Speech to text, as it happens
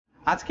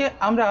আজকে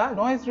আমরা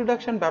noise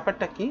reduction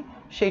ব্যাপারটা কি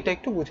সেইটা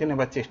একটু বুঝে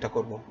নেবার চেষ্টা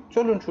করব।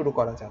 চলুন শুরু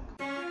করা যাক।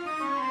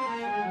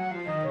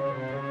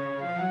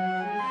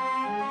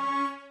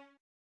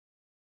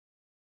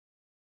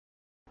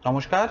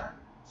 নমস্কার,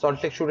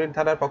 সল্টলেক সুরের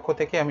ধারার পক্ষ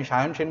থেকে আমি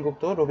সায়ন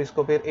সেনগুপ্ত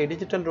রবিস্কোপের এই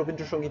ডিজিটাল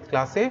রবীন্দ্রসঙ্গীত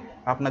ক্লাসে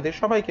আপনাদের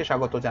সবাইকে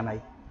স্বাগত জানাই।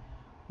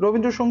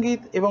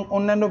 রবীন্দ্রসঙ্গীত এবং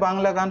অন্যান্য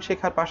বাংলা গান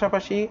শেখার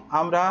পাশাপাশি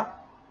আমরা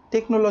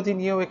টেকনোলজি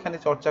নিয়েও এখানে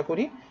চর্চা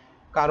করি,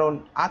 কারণ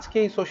আজকে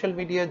এই সোশ্যাল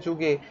মিডিয়ার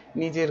যুগে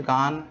নিজের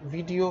গান,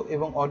 ভিডিও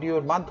এবং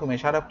অডিওর মাধ্যমে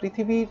সারা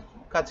পৃথিবীর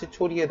কাছে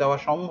ছড়িয়ে দেওয়া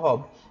সম্ভব,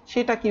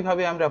 সেটা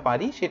কিভাবে আমরা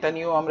পারি সেটা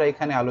নিয়েও আমরা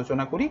এখানে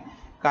আলোচনা করি।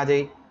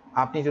 কাজেই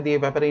আপনি যদি এ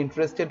ব্যাপারে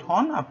ইন্টারেস্টেড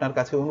হন, আপনার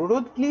কাছে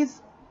অনুরোধ, প্লিজ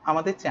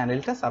আমাদের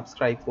চ্যানেলটা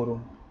সাবস্ক্রাইব করুন।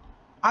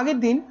 আগের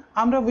দিন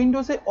আমরা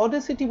উইন্ডোজে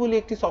অডেসিটি বলে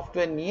একটি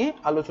সফটওয়্যার নিয়ে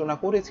আলোচনা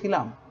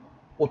করেছিলাম।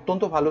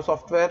 অত্যন্ত ভালো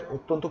সফটওয়্যার,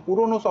 অত্যন্ত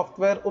পুরনো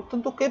সফটওয়্যার,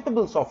 অত্যন্ত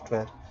ক্যাপেবল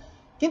সফটওয়্যার,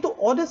 কিন্তু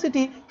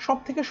অডেসিটি সব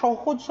থেকে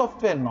সহজ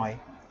সফটওয়্যার নয়।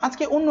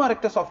 আজকে অন্য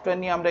আরেকটা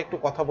সফটওয়্যার নিয়ে আমরা একটু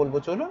কথা বলবো।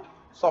 চলুন,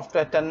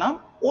 সফটওয়্যারটার নাম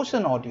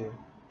ওশেনঅডিও।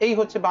 এই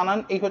হচ্ছে বানান,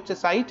 এই হচ্ছে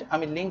সাইট,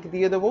 আমি লিংক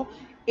দিয়ে দেবো।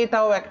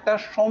 এটাও একটা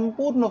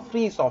সম্পূর্ণ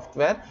ফ্রি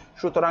সফটওয়্যার,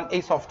 সুতরাং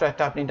এই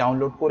সফটওয়্যারটা আপনি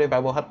ডাউনলোড করে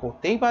ব্যবহার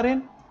করতেই পারেন।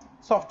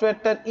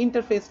 সফটওয়্যারটার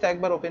ইন্টারফেসটা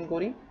একবার ওপেন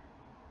করি।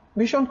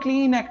 ভীষণ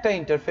ক্লিন একটা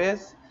ইন্টারফেস,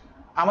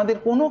 আমাদের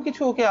কোনো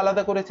কিছু ওকে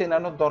আলাদা করে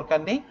চেনানোর দরকার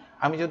নেই।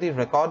 আমি যদি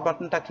রেকর্ড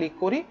বাটনটা ক্লিক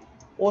করি,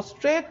 ও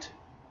স্ট্রেট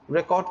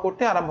রেকর্ড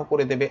করতে আরম্ভ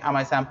করে দেবে।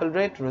 আমার স্যাম্পল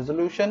রেট,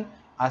 রেজলিউশন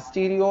আর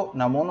স্টিরিও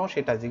না মোনো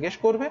সেটা জিজ্ঞেস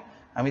করবে।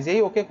 আমি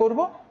যেই ওকে করব,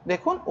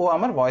 দেখুন ও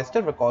আমার ভয়েসটা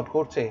রেকর্ড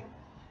করছে।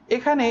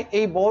 এখানে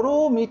এই বড়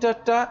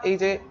মিটারটা, এই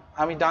যে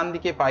আমি ডান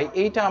দিকে পাই,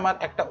 এইটা আমার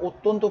একটা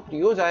অত্যন্ত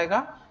প্রিয় জায়গা,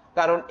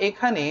 কারণ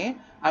এখানে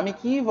আমি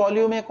কি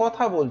ভলিউমে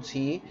কথা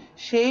বলছি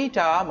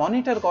সেইটা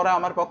মনিটর করা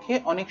আমার পক্ষে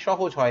অনেক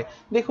সহজ হয়।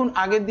 দেখুন,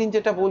 আগের দিন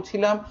যেটা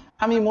বলছিলাম,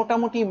 আমি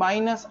মোটামুটি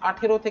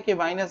 -18 থেকে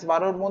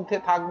 -12 মধ্যে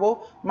থাকবো,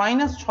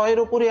 -6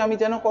 ওপরে আমি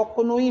যেন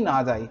কখনোই না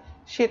যাই,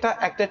 সেটা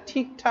একটা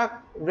ঠিকঠাক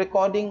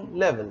রেকর্ডিং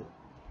লেভেল।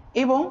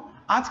 এবং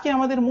আজকে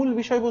আমাদের মূল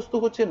বিষয়বস্তু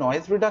হচ্ছে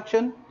নয়েজ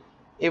রিডাকশন।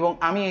 এবং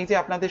আমি এই যে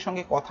আপনাদের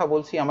সঙ্গে কথা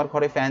বলছি, আমার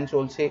ঘরে ফ্যান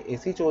চলছে,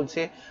 এসি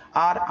চলছে,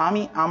 আর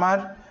আমি আমার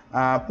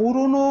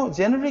পুরনো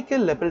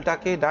জেনারিক্যাল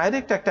লেভেলটাকে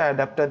ডাইরেক্ট একটা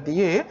অ্যাডাপ্টার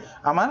দিয়ে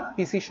আমার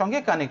পিসির সঙ্গে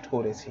কানেক্ট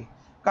করেছি।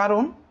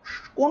 কারণ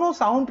কোনো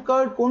সাউন্ড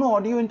কার্ড, কোনো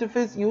অডিও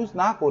ইন্টারফেস ইউজ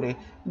না করে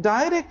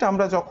ডাইরেক্ট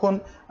আমরা যখন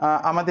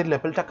আমাদের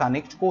লেভেলটা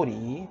কানেক্ট করি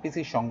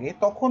পিসির সঙ্গে,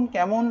 তখন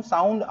কেমন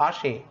সাউন্ড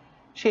আসে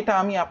সেটা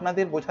আমি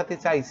আপনাদের বোঝাতে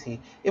চাইছি।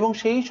 এবং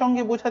সেই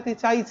সঙ্গে বোঝাতে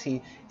চাইছি,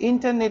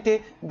 ইন্টারনেটে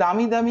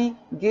দামি দামি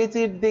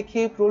গেজেট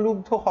দেখে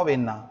প্রলুব্ধ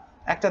হবেন না।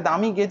 একটা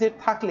দামি গেজেট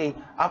থাকলেই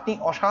আপনি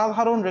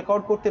অসাধারণ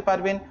রেকর্ড করতে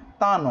পারবেন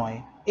তা নয়,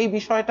 এই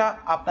বিষয়টা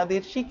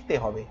আপনাদের শিখতে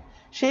হবে।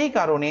 সেই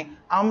কারণে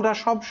আমরা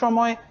সব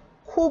সময়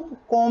খুব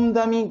কম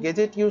দামি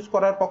গেজেট ইউজ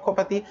করার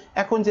পক্ষপাতী।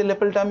 এখন যে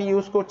লেভেলটা আমি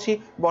ইউজ করছি,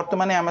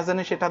 বর্তমানে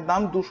অ্যামাজনে সেটার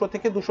দাম 200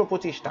 থেকে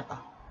 225 টাকা,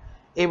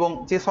 এবং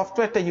যে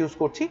সফটওয়্যারটা ইউজ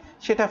করছি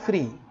সেটা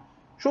ফ্রি।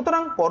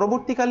 সুতরাং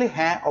পরবর্তীকালে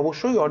হ্যাঁ,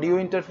 অবশ্যই অডিও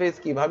ইন্টারফেস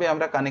কিভাবে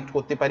আমরা কানেক্ট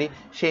করতে পারি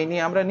সেই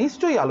নিয়ে আমরা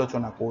নিশ্চয়ই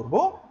আলোচনা করব,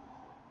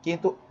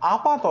 কিন্তু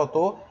আপাতত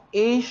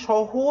এই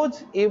সহজ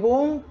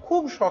এবং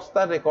খুব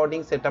সস্তার রেকর্ডিং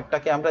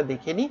সেটআপটাকে আমরা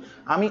দেখে নিই।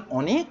 আমি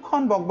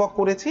অনেকক্ষণ বকবক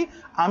করেছি,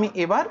 আমি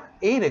এবার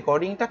এই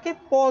রেকর্ডিংটাকে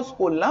পজ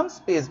করলাম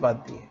স্পেস বার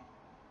দিয়ে।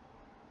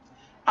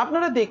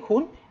 আপনারা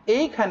দেখুন,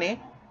 এইখানে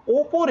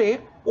ওপরে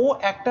ও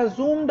একটা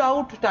জুমড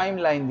আউট টাইম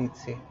লাইন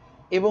দিচ্ছে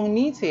এবং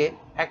নিচে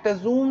একটা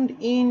জুমড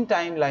ইন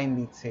টাইম লাইন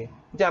দিচ্ছে।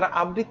 যারা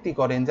আবৃত্তি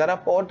করেন, যারা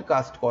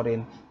পডকাস্ট করেন,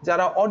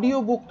 যারা অডিও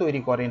বুক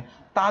তৈরি করেন,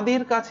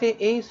 তাদের কাছে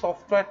এই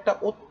সফটওয়্যারটা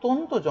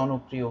অত্যন্ত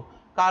জনপ্রিয়,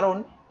 কারণ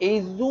এই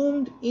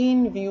জুমড ইন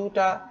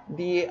ভিউটা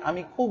দিয়ে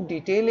আমি খুব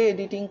ডিটেলে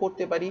এডিটিং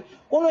করতে পারি।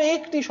 কোনো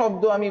একটি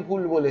শব্দ আমি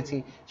ভুল বলেছি,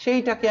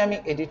 সেইটাকে আমি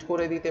এডিট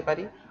করে দিতে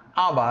পারি।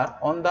 আবার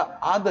অন দ্য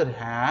আদার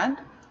হ্যান্ড,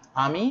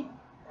 আমি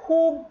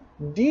খুব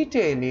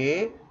ডিটেলে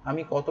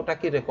আমি কতটা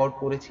কি রেকর্ড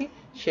করেছি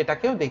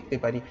সেটাকেও দেখতে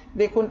পারি।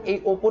 দেখুন, এই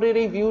ওপরের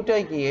এই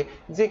ভিউটায় গিয়ে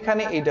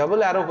যেখানে এই ডাবল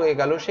অ্যারো হয়ে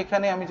গেল,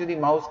 সেখানে আমি যদি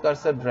মাউস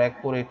কার্সার ড্র্যাগ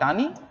করে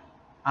টানি,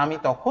 আমি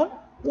তখন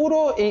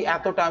পুরো এই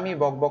এতটা আমি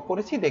বকবক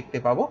করেছি দেখতে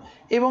পাবো।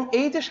 এবং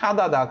এই যে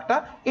সাদা দাগটা,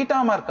 এটা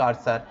আমার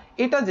কার্সার,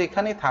 এটা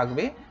যেখানে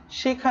থাকবে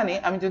সেখানে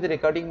আমি যদি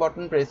রেকর্ডিং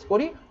বাটন প্রেস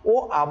করি, ও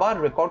আবার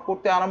রেকর্ড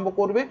করতে আরম্ভ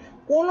করবে,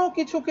 কোনো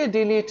কিছুকে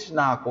ডিলিট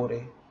না করে।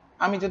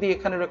 আমি যদি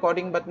এখানে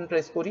রেকর্ডিং বাটন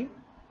প্রেস করি,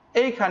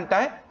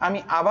 এইখানটায় আমি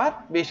আবার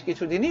বেশ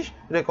কিছু জিনিস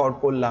রেকর্ড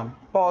করলাম,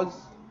 পজ।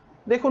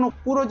 দেখুন,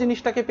 পুরো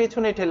জিনিসটাকে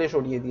পেছনে ঠেলে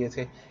সরিয়ে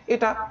দিয়েছে।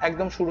 এটা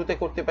একদম শুরুতে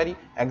করতে পারি,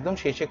 একদম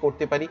শেষে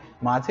করতে পারি,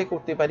 মাঝে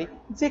করতে পারি,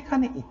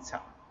 যেখানে ইচ্ছা।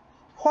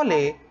 ফলে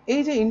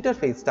এই যে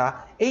ইন্টারফেসটা,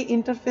 এই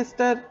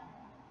ইন্টারফেসটার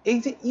এই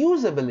যে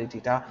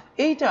ইউজেবিলিটিটা,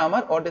 এইটা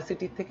আমার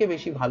অডেসিটির থেকে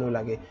বেশি ভালো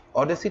লাগে।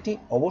 অডেসিটি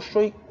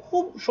অবশ্যই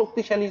খুব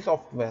শক্তিশালী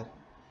সফটওয়্যার,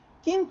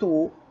 কিন্তু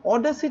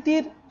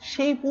অডাসিটির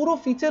সেই পুরো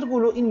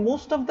ফিচারগুলো in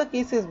most of the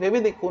cases ভেবে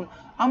দেখুন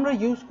আমরা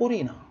ইউজ করি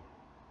না।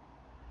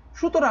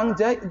 সুতরাং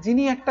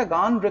যিনি একটা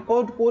গান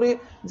রেকর্ড করে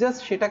জাস্ট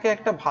সেটাকে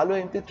একটা ভালো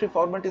MP3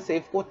 ফরম্যাটে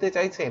সেভ করতে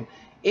চাইছেন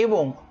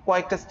এবং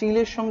কয়েকটা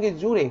স্টিলের সঙ্গে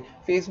জুড়ে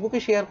ফেসবুকে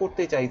শেয়ার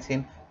করতে চাইছেন,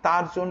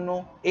 তার জন্য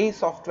এই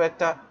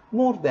সফটওয়্যারটা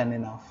মোর দ্যান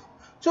এনাফ।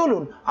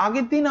 চলুন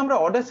আগের দিন আমরা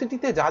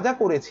অডাসিটিতে যা যা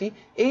করেছি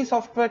এই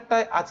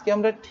সফটওয়্যারটায় আজকে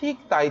আমরা ঠিক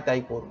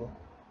তাই করব।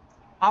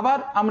 আবার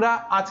আমরা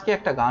আজকে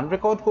একটা গান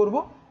রেকর্ড করব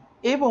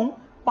এবং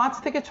 5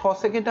 থেকে 6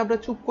 সেকেন্ড আমরা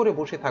চুপ করে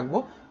বসে থাকবো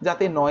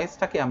যাতে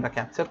নয়েজটাকে আমরা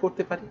ক্যাপচার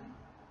করতে পারি,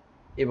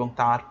 এবং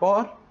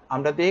তারপর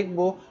আমরা দেখব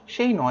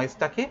সেই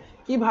নয়েজটাকে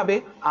কিভাবে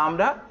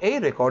আমরা এই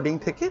রেকর্ডিং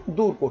থেকে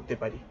দূর করতে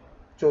পারি।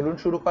 চলুন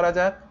শুরু করা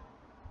যাক।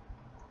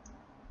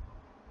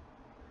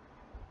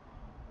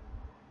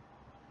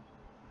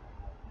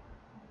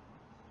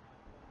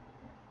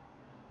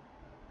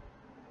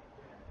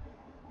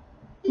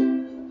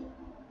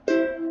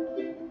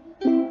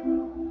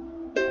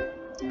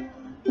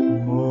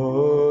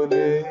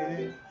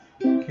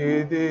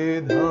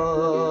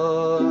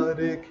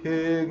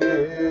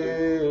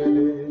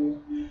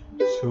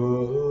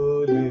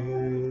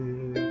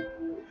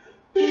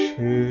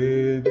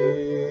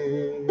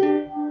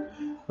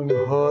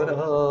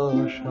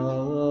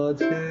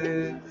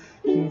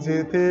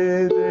 যেতে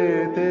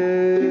যেতে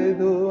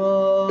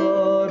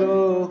দুয়ার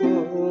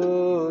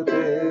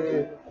হতে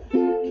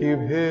কি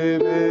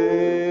ভেবে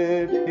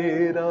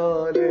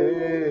ফিরালে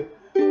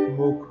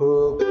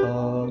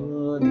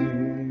মুখখানি,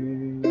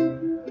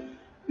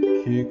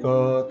 কি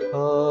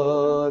কথা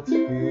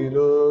ছিল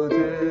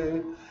যে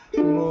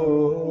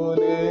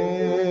মনে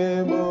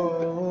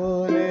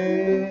মনে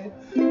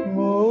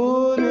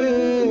মনে,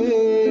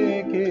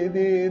 কি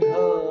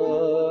দ্বিধা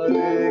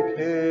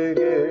রেখে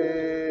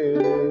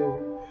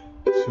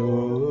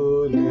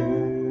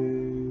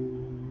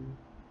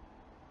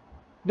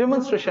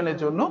ডেমনস্ট্রেশনের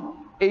জন্য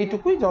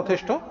এইটুকুই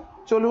যথেষ্ট।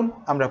 চলুন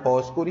আমরা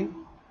পজ করি।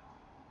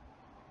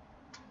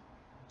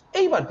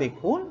 এইবার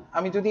দেখুন,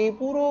 আমি যদি এই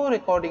পুরো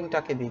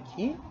রেকর্ডিংটাকে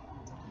দেখি,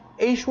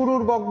 এই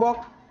শুরুর বকবক,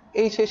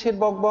 এই শেষের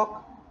বকবক,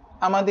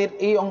 আমাদের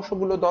এই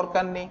অংশগুলো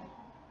দরকার নেই,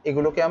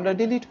 এগুলোকে আমরা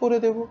ডিলিট করে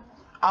দেব।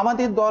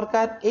 আমাদের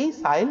দরকার এই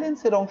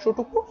সাইলেন্সের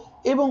অংশটুকু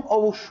এবং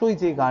অবশ্যই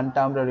যে গানটা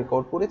আমরা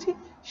রেকর্ড করেছি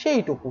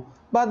সেইটুকু।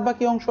 বাদ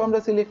বাকি অংশ আমরা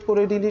সিলেক্ট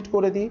করে ডিলিট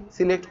করে দিই।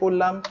 সিলেক্ট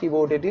করলাম,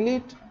 কিবোর্ডে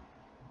ডিলিট,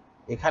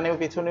 এখানেও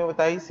পেছনেও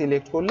তাই,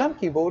 সিলেক্ট করলাম,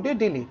 কিবোর্ডে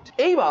ডিলিট।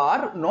 এইবার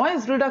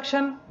নয়েজ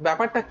রিডাকশন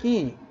ব্যাপারটা কি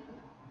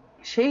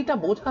সেইটা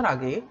বোঝার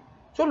আগে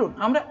চলুন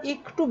আমরা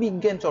একটু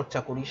বিজ্ঞান চর্চা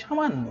করি,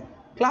 সামান্য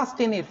ক্লাস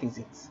 10 এর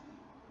ফিজিক্স।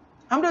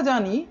 আমরা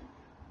জানি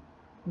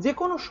যে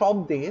কোনো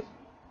শব্দের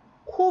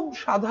খুব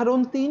সাধারণ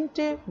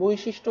 3টে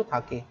বৈশিষ্ট্য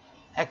থাকে।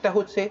 একটা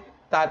হচ্ছে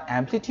তার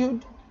অ্যামপ্লিটিউড,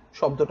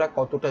 শব্দটা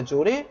কতটা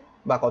জোরে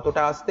বা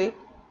কতটা আস্তে।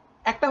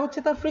 একটা হচ্ছে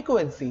তার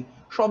ফ্রিকোয়েন্সি,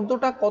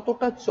 শব্দটা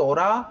কতটা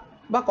চড়া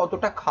বা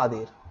কতটা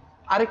খাদের।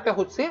 আরেকটা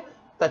হচ্ছে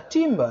তার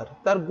টিম্বার,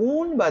 তার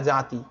গুণ বা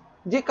জাতি,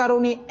 যে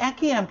কারণে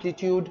একই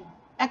অ্যামপ্লিটিউড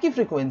একই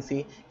ফ্রিকোয়েন্সি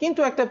কিন্তু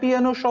একটা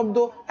পিয়ানোর শব্দ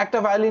একটা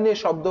ভায়োলিনের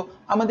শব্দ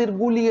আমাদের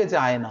গুলিয়ে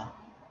যায় না।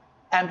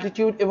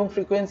 অ্যামপ্লিটিউড এবং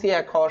ফ্রিকোয়েন্সি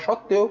এক হওয়া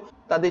সত্ত্বেও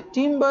তাদের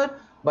টিম্বার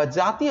বা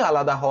জাতি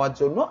আলাদা হওয়ার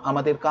জন্য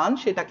আমাদের কান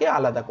সেটাকে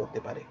আলাদা করতে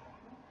পারে।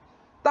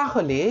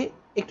 তাহলে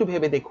একটু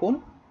ভেবে দেখুন,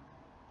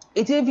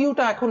 এই যে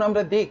ভিউটা এখন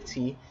আমরা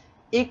দেখছি,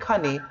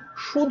 এখানে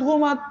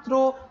শুধুমাত্র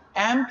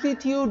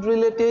অ্যামপ্লিটিউড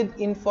রিলেটেড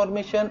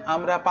ইনফরমেশন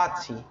আমরা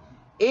পাচ্ছি।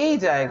 এই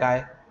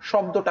জায়গায়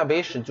শব্দটা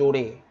বেশ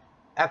জোরে,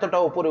 এতটা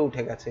উপরে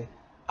উঠে গেছে,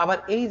 আবার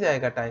এই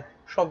জায়গাটায়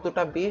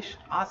শব্দটা বেশ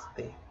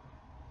আস্তে,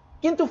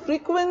 কিন্তু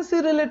ফ্রিকোয়েন্সি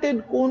রিলেটেড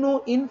কোনো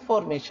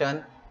ইনফরমেশন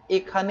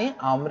এখানে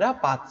আমরা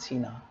পাচ্ছি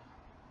না।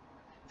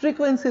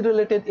 ফ্রিকোয়েন্সি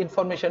রিলেটেড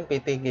ইনফরমেশন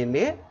পেতে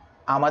গেলে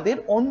আমাদের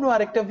অন্য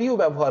আরেকটা ভিউ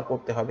ব্যবহার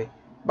করতে হবে।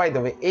 বাই দ্য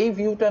ওয়ে, এই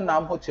ভিউটার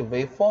নাম হচ্ছে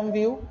ওয়েভফর্ম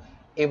ভিউ,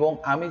 এবং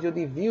আমি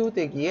যদি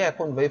ভিউতে গিয়ে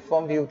এখন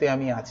ওয়েভফর্ম ভিউতে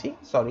আমি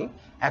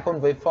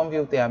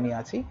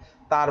আছি,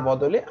 তার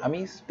বদলে আমি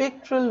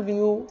স্পেকট্রাল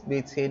ভিউ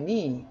বেছে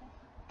নিই,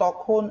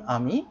 তখন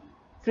আমি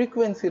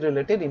ফ্রিকোয়েন্সি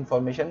রিলেটেড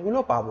ইনফরমেশনগুলো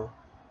পাবো।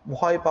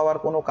 ভয় পাওয়ার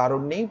কোনো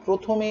কারণ নেই।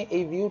 প্রথমে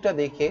এই ভিউটা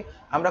দেখে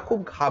আমরা খুব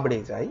ঘাবড়ে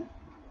যাই,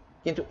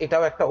 কিন্তু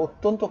এটাও একটা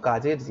অত্যন্ত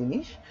কাজের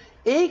জিনিস।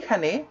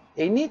 এইখানে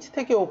এই নিচ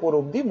থেকে ওপর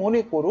অবধি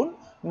মনে করুন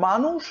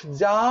মানুষ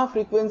যা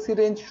ফ্রিকোয়েন্সি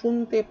রেঞ্জ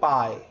শুনতে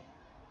পায়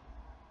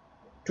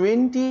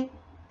 20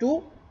 to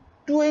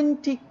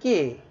 20K,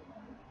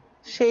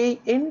 সেই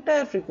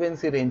এন্টায়ার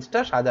ফ্রিকোয়েন্সি রেঞ্জটা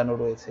সাজানো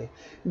রয়েছে।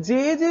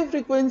 যে যে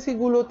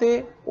ফ্রিকোয়েন্সিগুলোতে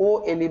ও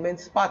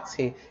এলিমেন্টস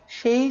পাচ্ছে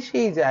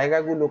সেই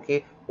জায়গাগুলোকে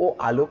ও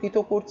আলোকিত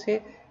করছে,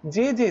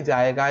 যে যে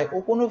জায়গায় ও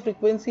কোনো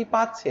ফ্রিকোয়েন্সি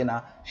পাচ্ছে না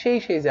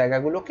সেই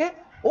জায়গাগুলোকে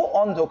ও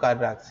অন্ধকার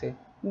রাখছে।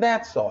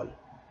 That's all.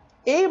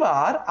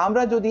 এইবার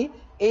আমরা যদি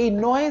এই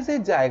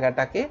নয়েজের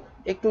জায়গাটাকে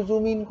একটু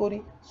জুম ইন করি,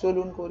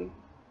 চলুন করি।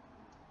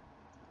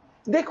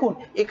 দেখুন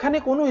এখানে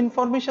কোনো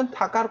ইনফরমেশন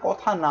থাকার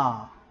কথা না,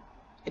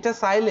 এটা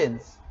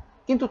সাইলেন্স,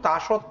 কিন্তু তা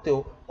সত্ত্বেও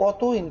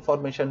কত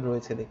ইনফরমেশন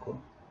রয়েছে দেখুন।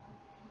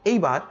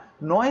 এইবার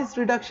নয়েজ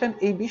রিডাকশন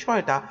এই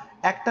বিষয়টা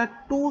একটা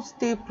 2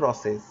 স্টেপ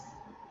প্রসেস।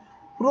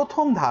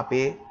 প্রথম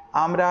ধাপে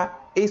আমরা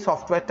এই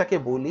সফটওয়্যারটাকে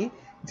বলি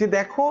যে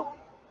দেখো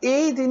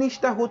এই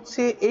জিনিসটা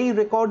হচ্ছে এই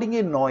রেকর্ডিং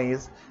এর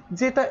নয়েজ,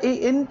 যেটা এই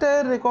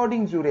এন্টায়ার রেকর্ডিং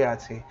জুড়ে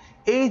আছে,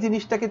 এই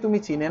জিনিসটাকে তুমি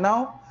চিনে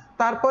নাও।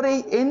 তারপরে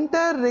এই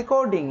এন্টায়ার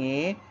রেকর্ডিং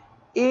এ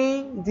এই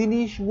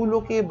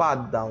জিনিসগুলোকে বাদ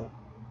দাও।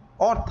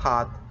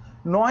 অর্থাৎ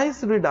নয়েজ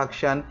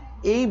রিডাকশন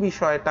এই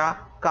বিষয়টা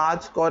কাজ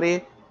করে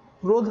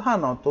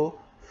প্রধানত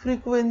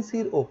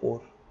ফ্রিকোয়েন্সির ওপর।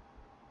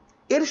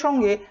 এর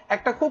সঙ্গে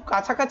একটা খুব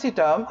কাছাকাছি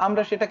টার্ম,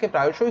 আমরা সেটাকে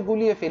প্রায়শই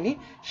গুলিয়ে ফেলি,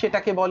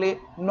 সেটাকে বলে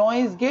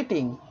নয়েজ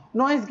গেটিং।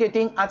 নয়েজ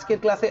গেটিং আজকের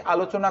ক্লাসে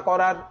আলোচনা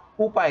করার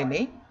উপায়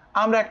নেই,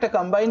 আমরা একটা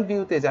কম্বাইন্ড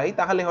ভিউতে যাই,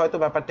 তাহলে হয়তো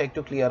ব্যাপারটা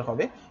একটু ক্লিয়ার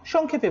হবে।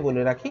 সংক্ষেপে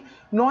বলে রাখি,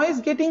 নয়েজ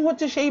গেটিং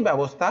হচ্ছে সেই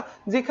ব্যবস্থা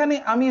যেখানে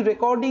আমি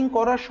রেকর্ডিং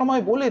করার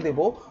সময় বলে দেব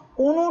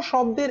কোনো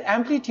শব্দের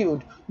অ্যামপ্লিটিউড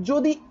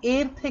যদি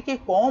এর থেকে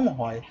কম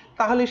হয়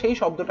তাহলে সেই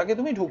শব্দটাকে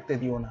তুমি ঢুকতে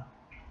দিও না।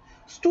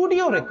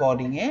 স্টুডিও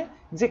রেকর্ডিং এ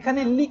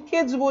যেখানে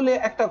লিকেজ বলে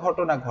একটা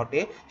ঘটনা ঘটে,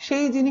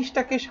 সেই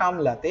জিনিসটাকে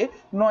সামলাতে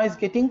নয়েজ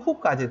গেটিং খুব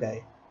কাজে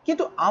দেয়।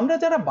 কিন্তু আমরা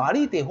যারা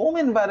বাড়িতে হোম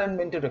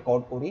এনভায়রনমেন্টে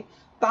রেকর্ড করি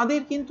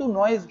তাদের কিন্তু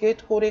নয়েজ গেট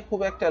করে খুব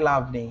একটা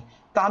লাভ নেই।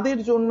 তাদের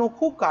জন্য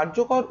খুব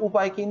কার্যকর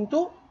উপায় কিন্তু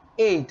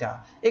এইটা।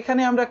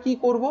 এখানে আমরা কি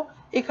করব,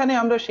 এখানে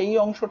আমরা সেই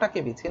অংশটাকে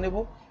বেছে নেব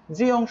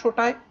যে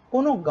অংশটায়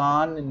কোনো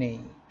গান নেই,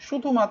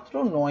 শুধুমাত্র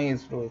নয়েজ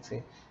রয়েছে।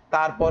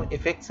 তারপর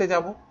এফেক্টসে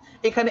যাব।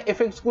 এখানে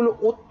এফেক্টস গুলো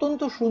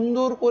অত্যন্ত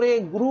সুন্দর করে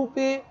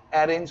গ্রুপে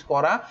অ্যারেঞ্জ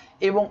করা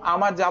এবং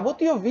আমার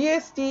যাবতীয়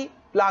VST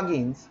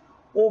plugins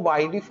O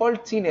by default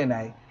চিনে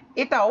নেয়।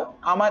 এটাও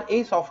আমার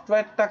এই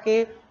সফটওয়্যারটাকে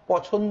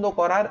পছন্দ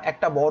করার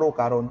একটা বড়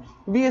কারণ।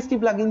 ভিএসটি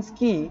প্লাগইনস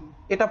কি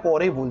এটা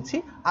পরে বলছি,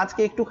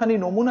 আজকে একটুখানি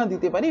নমুনা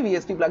দিতে পারি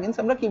ভিএসটি প্লাগইনস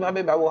আমরা কিভাবে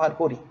ব্যবহার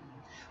করি।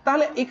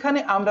 তাহলে এখানে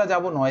আমরা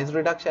যাব নয়েজ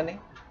রিডাকশনে,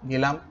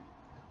 গেলাম।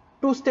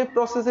 টু স্টেপ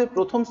প্রসেসের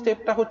প্রথম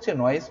স্টেপটা হচ্ছে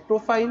নয়েজ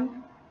প্রোফাইল।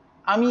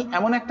 আমি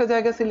এমন একটা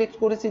জায়গা সিলেক্ট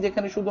করেছি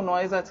যেখানে শুধু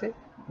নয়েজ আছে,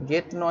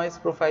 গেট নয়েজ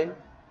প্রোফাইল।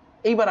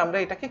 এইবার আমরা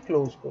এটাকে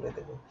ক্লোজ করে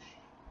দেব।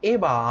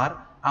 এবার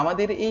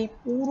আমাদের এই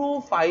পুরো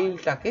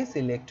ফাইলটাকে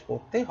সিলেক্ট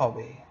করতে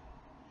হবে,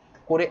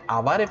 করে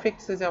আবার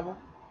এফেক্টসে যাব,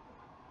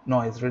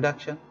 নয়েজ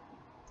রিডাকশন।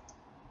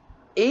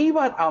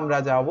 এইবার আমরা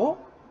যাব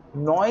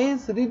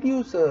নয়েজ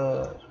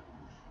রিডিউসার।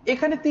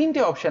 এখানে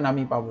তিনটে অপশন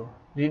আমি পাবো,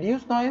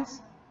 রিডিউস নয়েজ,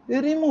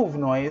 রিমুভ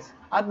নয়েজ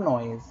আর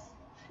নয়েজ।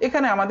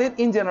 এখানে আমাদের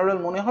ইন জেনারেল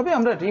মনে হবে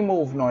আমরা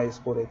রিমুভ নয়েজ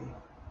করে দিই।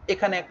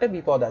 এখানে একটা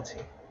বিপদ আছে,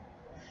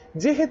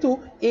 যেহেতু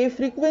এ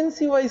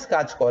ফ্রিকোয়েন্সি ওয়াইজ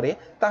কাজ করে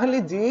তাহলে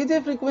যে যে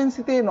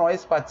ফ্রিকোয়েন্সিতে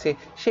নয়েজ পাচ্ছে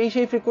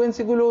সেই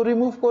ফ্রিকোয়েন্সিগুলো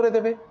রিমুভ করে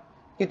দেবে।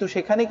 কিন্তু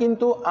সেখানে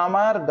কিন্তু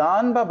আমার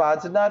গান বা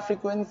বাজনার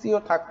ফ্রিকোয়েন্সিও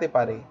থাকতে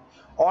পারে,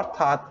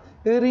 অর্থাৎ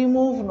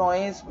রিমুভ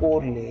নয়েজ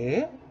করলে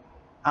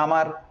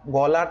আমার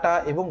গলাটা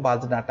এবং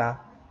বাজনাটা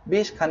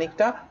বেশ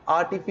খানিকটা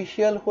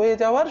আর্টিফিশিয়াল হয়ে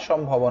যাওয়ার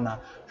সম্ভাবনা।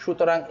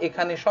 সুতরাং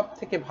এখানে সব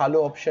থেকে ভালো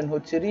অপশন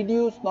হচ্ছে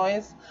রিডিউস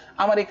নয়েজ।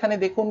 আমার এখানে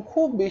দেখুন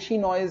খুব বেশি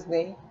নয়েজ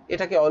নেই,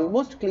 এটাকে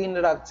অলমোস্ট ক্লিন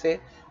রাখছে।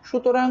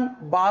 সুতরাং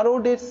 12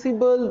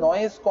 ডেসিবেল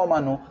নয়েজ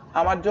কমানো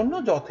আমার জন্য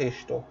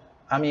যথেষ্ট।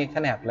 আমি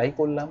এখানে অ্যাপ্লাই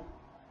করলাম।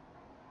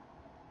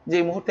 যে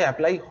মুহূর্তে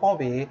অ্যাপ্লাই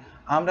হবে,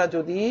 আমরা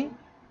যদি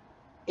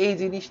এই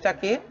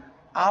জিনিসটাকে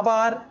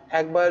আবার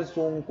একবার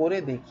জুম করে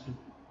দেখি,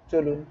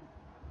 চলুন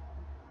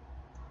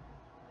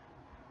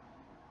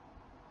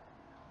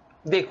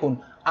দেখুন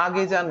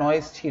আগে যা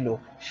নয়েজ ছিল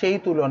সেই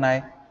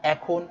তুলনায়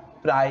এখন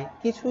প্রায়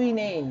কিছুই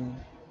নেই।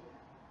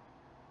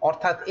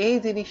 অর্থাৎ এই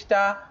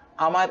জিনিসটা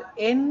আমার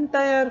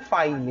এন্টায়ার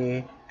ফাইলে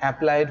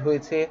অ্যাপ্লাইড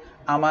হয়েছে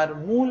আমার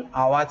মূল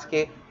আওয়াজকে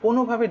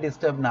কোনোভাবে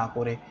ডিস্টার্ব না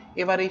করে।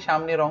 এবার এই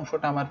সামনের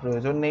অংশটা আমার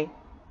প্রয়োজন নেই,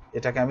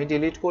 এটাকে আমি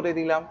ডিলিট করে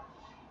দিলাম।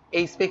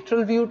 এই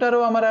স্পেকট্রাল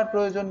ভিউটারও আমার আর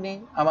প্রয়োজন নেই,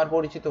 আমার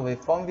পরিচিত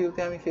ওয়েবফর্ম ভিউতে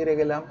আমি ফিরে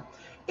গেলাম।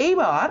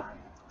 এইবার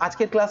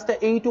আজকের ক্লাসটা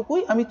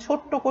এইটুকুই। আমি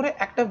ছোট্ট করে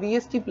একটা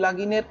ভিএসটি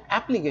প্লাগইনের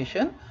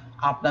অ্যাপ্লিকেশন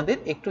আপনাদের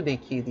একটু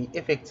দেখিয়ে দিই।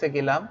 এফেক্টসে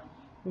গেলাম,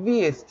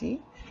 ভিএসটি।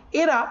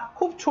 এরা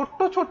খুব ছোট্ট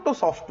ছোট্ট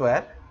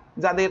সফটওয়্যার,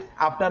 যাদের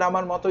আপনার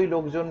আমার মতোই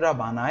লোকজনরা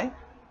বানায়।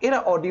 এরা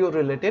অডিও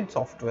রিলেটেড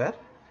সফটওয়্যার।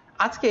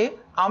 আজকে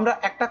আমরা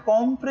একটা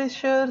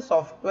কম্প্রেসর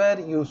সফটওয়্যার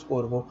ইউজ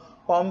করব।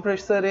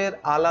 কম্প্রেসরের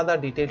আলাদা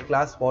ডিটেল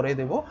ক্লাস পরে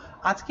দেব।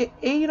 আজকে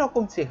এই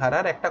রকম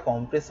চেহারার একটা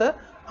কম্প্রেসর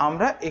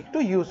আমরা একটু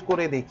ইউজ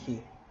করে দেখি।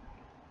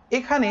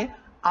 এখানে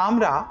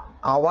আমরা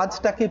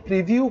আওয়াজটাকে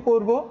প্রিভিউ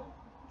করব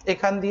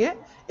এখান দিয়ে,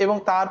 এবং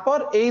তারপর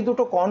এই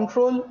দুটো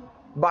কন্ট্রোল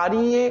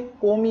বাড়িয়ে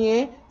কমিয়ে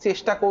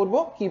চেষ্টা করব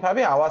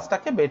কিভাবে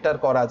আওয়াজটাকে বেটার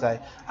করা যায়।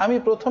 আমি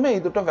প্রথমে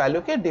এই দুটো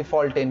ভ্যালুকে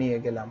ডিফল্টে নিয়ে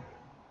গেলাম।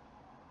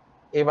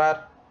 এবার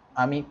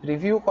আমি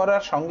প্রিভিউ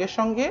করার সঙ্গে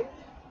সঙ্গে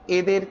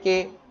এদেরকে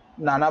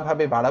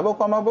নানাভাবে বাড়াবো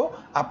কমাবো,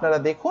 আপনারা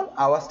দেখুন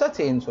আওয়াজটা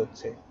চেঞ্জ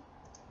হচ্ছে।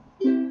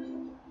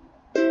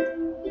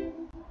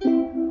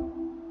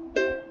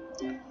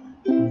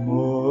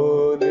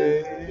 মনে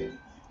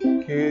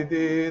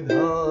কেঁদে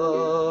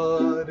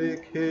ধার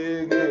রেখে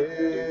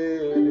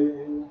গেলে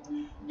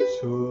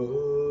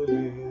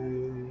চলে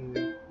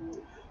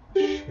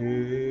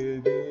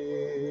সেদিন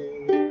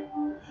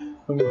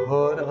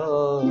ভরা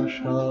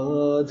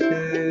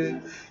সাজে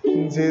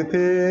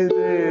যেতে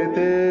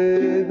যেতে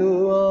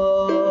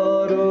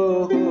দুয়ার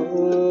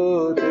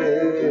হতে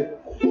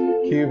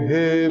কি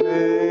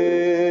ভেবে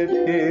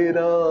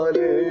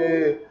ফেরালে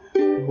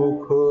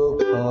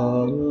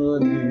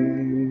মুখখানি।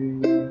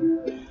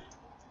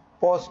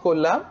 পজ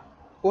করলাম,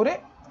 করে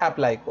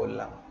অ্যাপ্লাই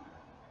করলাম।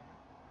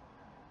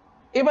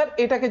 এবার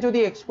এটাকে যদি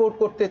এক্সপোর্ট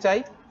করতে চাই,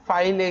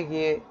 ফাইলে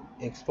গিয়ে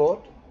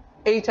এক্সপোর্ট।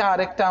 এইটা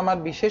আরেকটা আমার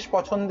বিশেষ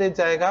পছন্দের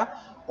জায়গা,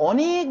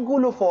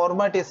 অনেকগুলো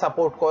ফরম্যাটে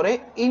সাপোর্ট করে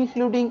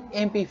ইনক্লুডিং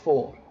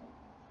MP4।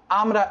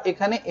 আমরা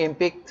এখানে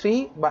mp3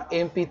 বা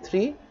mp3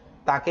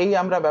 তাকেই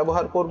আমরা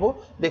ব্যবহার করব।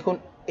 দেখুন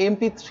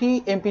mp3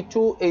 mp2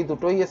 এই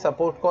দুটোই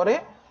সাপোর্ট করে।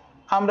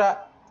 আমরা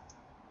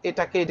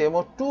এটাকে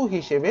ডেমো 2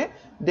 হিসেবে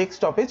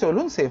ডেস্কটপে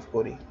চলুন সেভ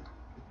করি।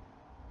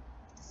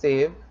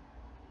 সেভ,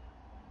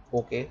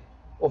 ওকে,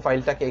 ও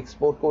ফাইলটাকে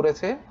এক্সপোর্ট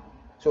করেছে।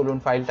 চলুন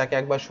ফাইলটাকে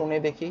একবার শুনে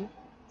দেখি।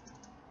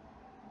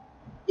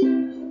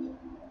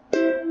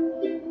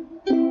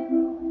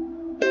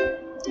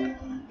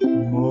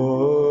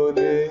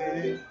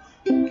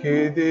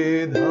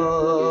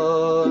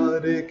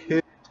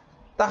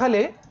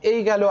 তাহলে এই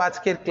গেল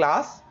আজকের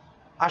ক্লাস।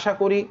 আশা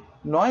করি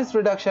নয়েজ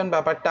রিডাকশন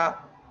ব্যাপারটা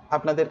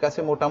আপনাদের কাছে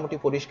মোটামুটি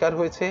পরিষ্কার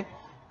হয়েছে।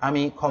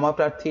 আমি ক্ষমা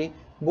প্রার্থী,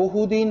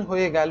 বহুদিন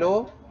হয়ে গেল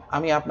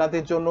আমি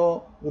আপনাদের জন্য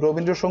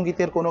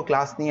রবীন্দ্রসঙ্গীতের কোনো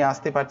ক্লাস নিয়ে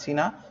আসতে পারছি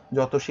না।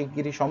 যত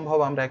শিগগিরই সম্ভব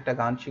আমরা একটা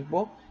গান শিখব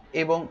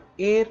এবং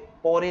এর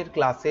পরের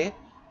ক্লাসে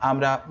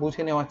আমরা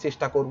বুঝে নেওয়ার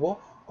চেষ্টা করব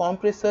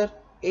কম্প্রেসর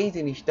এই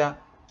জিনিসটা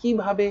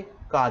কিভাবে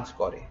কাজ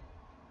করে।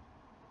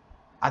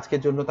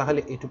 আজকের জন্য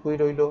তাহলে এটুকুই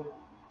রইল।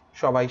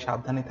 সবাই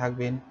সাবধানে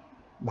থাকবেন,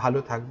 ভালো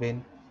থাকবেন,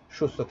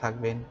 সুস্থ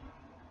থাকবেন।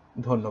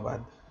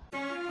 ধন্যবাদ।